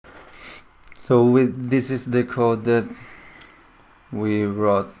This is the code that we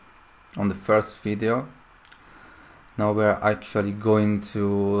wrote on the first video. Now we're actually going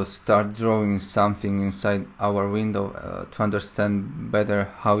to start drawing something inside our window to understand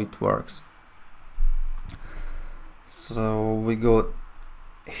better how it works. So we go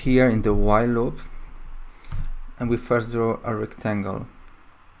here in the while loop and we first draw a rectangle.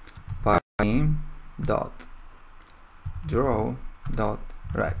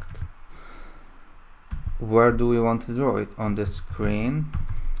 Pygame.draw.rect. Where do we want to draw it? On the screen,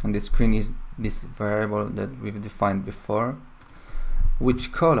 and the screen is this variable that we've defined before.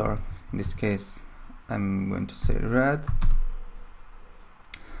 Which color? In this case I'm going to say red.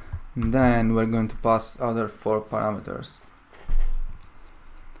 And then we're going to pass other 4 parameters.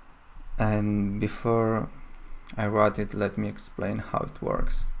 And before I write it, let me explain how it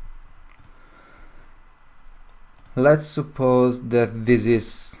works. Let's suppose that this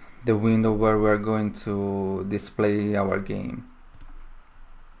is the window where we're going to display our game.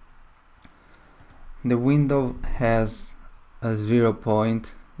 The window has a 0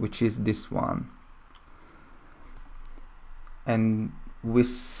 point, which is this one, and we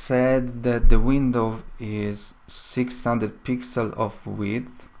said that the window is 600 pixels of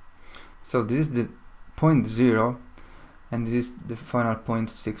width, so this is the point 0 and this is the final point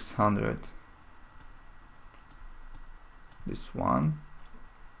 600, this one,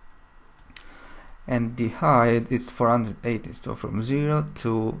 and the height is 480, so from 0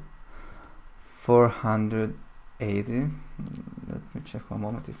 to 480. Let me check one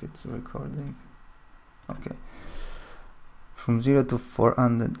moment if it's recording. Okay, from 0 to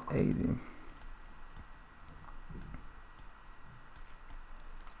 480.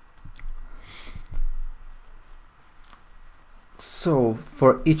 So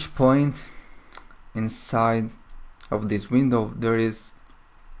for each point inside of this window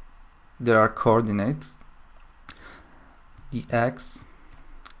there are coordinates, the x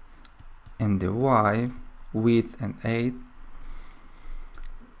and the y, width and height,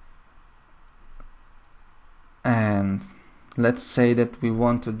 and let's say that we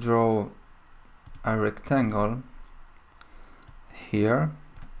want to draw a rectangle here.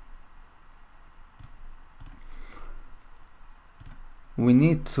 We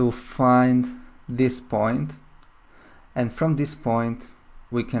need to find this point, and from this point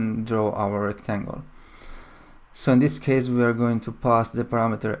we can draw our rectangle. So in this case we are going to pass the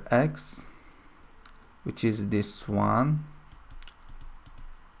parameter x, which is this one,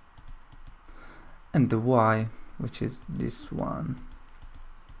 and the y, which is this one.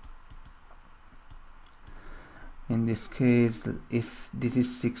 In this case, if this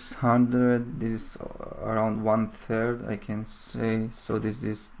is 600, this is around 1/3, I can say, so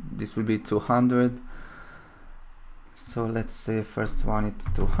this will be 200. So let's say first one is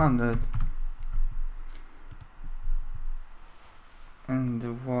 200, and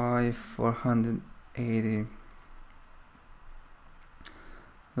the y 480.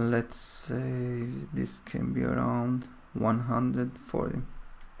 Let's say this can be around 140.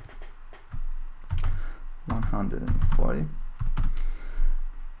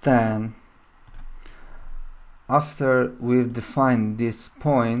 Then after we've defined this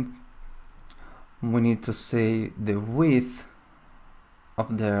point, we need to say the width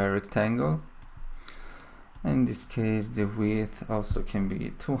of the rectangle. In this case the width also can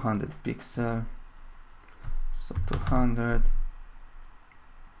be 200 pixels, so 200,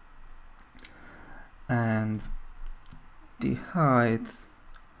 and the height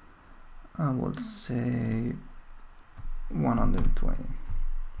I will say 120.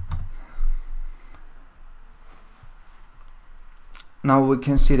 Now we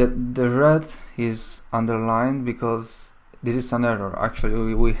can see that the red is underlined because this is an error.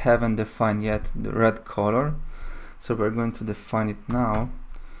 Actually we haven't defined yet the red color, so we're going to define it now.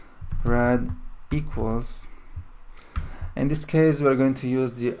 Red equals, in this case we're going to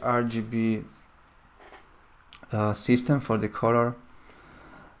use the RGB system for the color,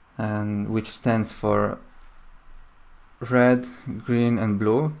 and which stands for red, green and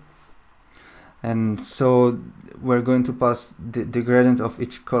blue. And so we're going to pass the gradient of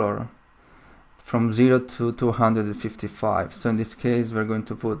each color from 0 to 255. So in this case we're going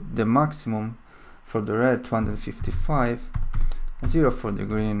to put the maximum for the red, 255, 0 for the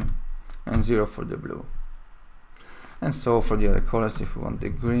green and 0 for the blue. And so for the other colors, if we want the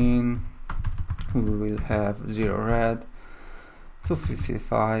green, we will have 0 red,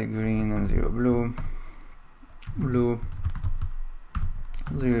 255 green and 0 blue,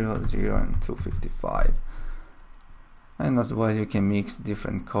 0, 0 and 255. And as well you can mix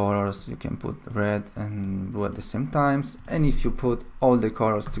different colors, you can put red and blue at the same times, and if you put all the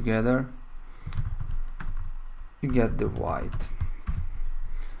colors together you get the white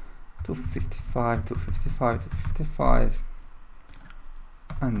 255, 255, 255,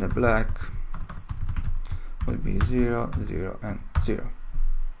 and the black will be 0, 0, and 0.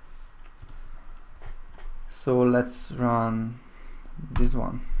 So let's run this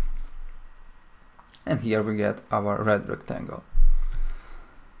one, and here we get our red rectangle.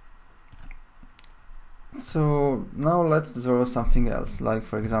 So now let's draw something else, like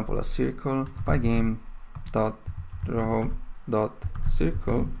for example a circle.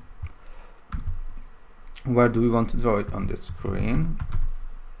 Pygame.draw.circle. Where do we want to draw it on the screen?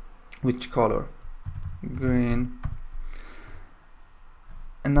 Which color? Green.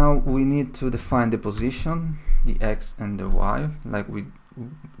 And now we need to define the position, the x and the y, like we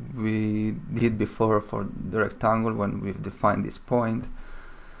did before for the rectangle when we've defined this point.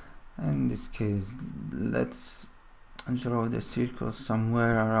 In this case, let's draw the circle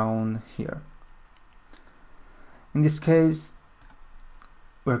somewhere around here. In this case,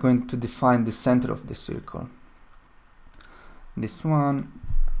 we're going to define the center of the circle, this one,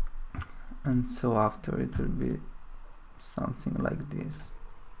 and so after it will be something like this.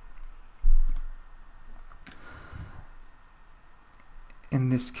 In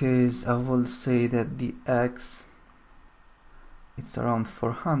this case, I will say that the x, it's around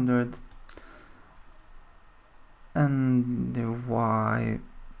 400, and the y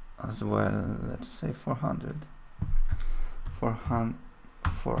as well, let's say 400,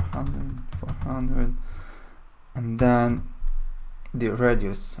 400, and then the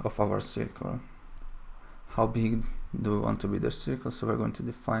radius of our circle. How big do we want to be the circle? So we're going to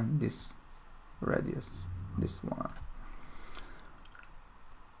define this radius, this one.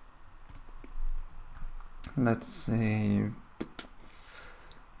 Let's say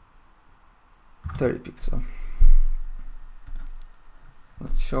 30 pixels.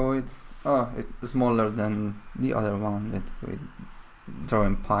 Let's show it. Oh, it's smaller than the other one that we draw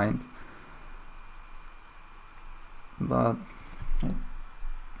in Paint, but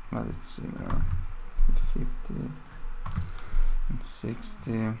it's similar. 50 and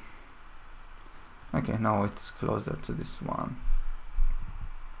 60. Okay, now it's closer to this one.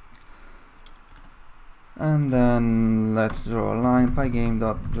 And then let's draw a line.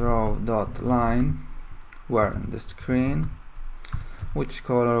 Pygame.draw.line. Where on the screen? Which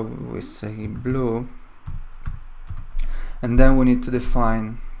color? We say blue. And then we need to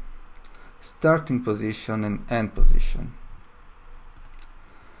define starting position and end position.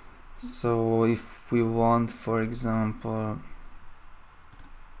 So if we want, for example,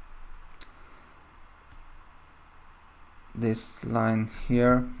 this line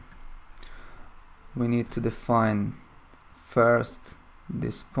here, we need to define first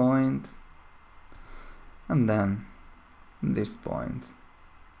this point and then this point.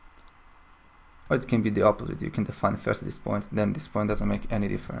 Or it can be the opposite. You can define first this point, then this point. Doesn't make any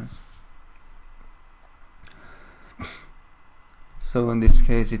difference. So in this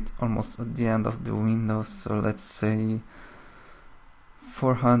case, it's almost at the end of the window. So let's say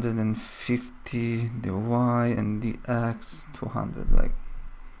 450 the y and the x, 200, like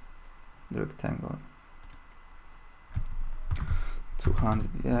the rectangle.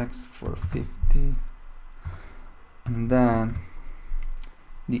 200 the x, 450, and then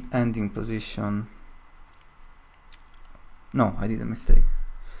the ending position. No, I did a mistake.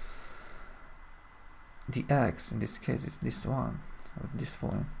 The x in this case is this one, at this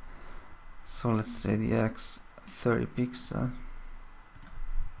point. So let's say the x 30 pixel,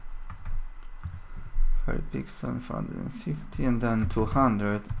 30 pixel, 450, and then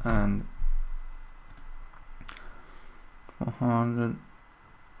 200 and 400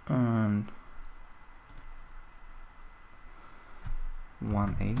 and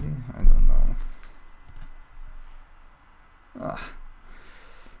 180. I don't know. Ah.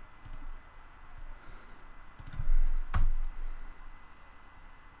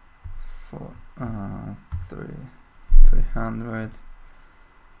 For 300.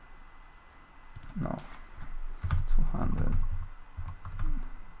 No. 200.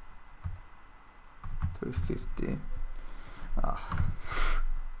 350. Ah.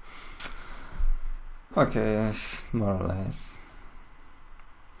 Okay, more or less.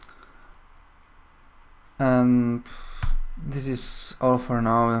 And this is all for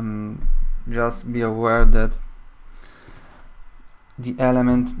now. Just be aware that the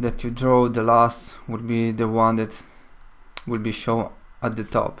element that you draw the last will be the one that will be shown at the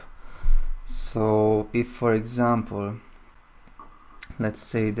top. So if, for example, let's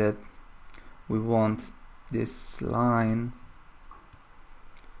say that we want this line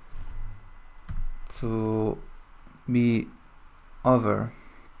to be over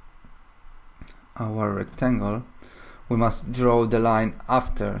our rectangle, we must draw the line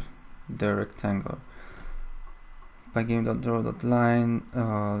after the rectangle. Pygame.draw.line,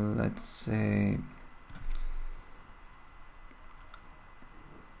 let's say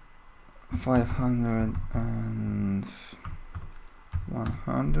 500 and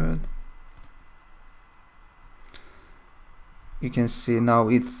 100. You can see now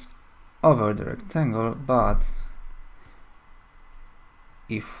it's over the rectangle, but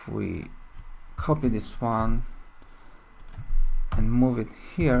if we copy this one and move it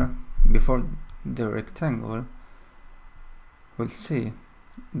here before the rectangle, we'll see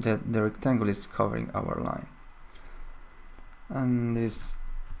that the rectangle is covering our line. And this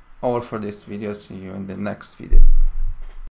all for this video. See you in the next video.